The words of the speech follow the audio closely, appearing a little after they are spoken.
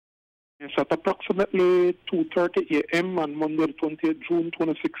Yes, at approximately 2:30 a.m. on Monday, the 20th June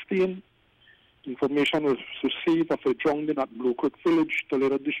 2016, information was received of a drowning at Blue Creek Village,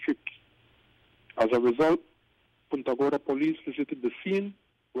 Toledo District. As a result, Punta Gorda Police visited the scene,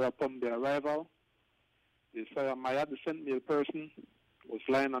 where upon their arrival, they say a Maya descent male person was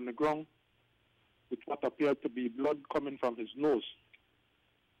lying on the ground with what appeared to be blood coming from his nose.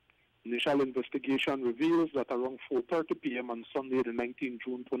 Initial investigation reveals that around 4:30 p.m. on Sunday, the 19th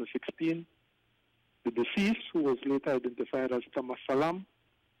June 2016, the deceased, who was later identified as Thomas Salam,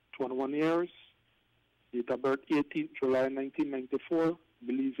 21 years, date of birth 18th July 1994,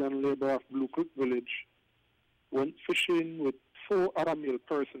 Belizean labor of Blue Creek Village, went fishing with 4 other male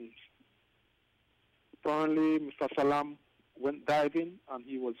persons. Apparently, Mr. Salam went diving and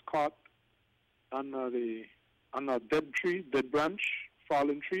he was caught on a dead branch,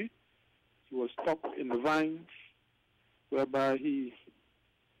 fallen tree. He was stuck in the vines, whereby he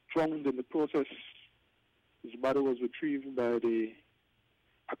drowned in the process. His body was retrieved by the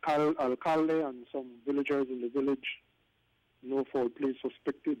Alcalde and some villagers in the village. No foul play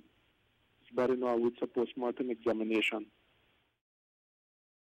suspected. His body now awaits a post-mortem examination.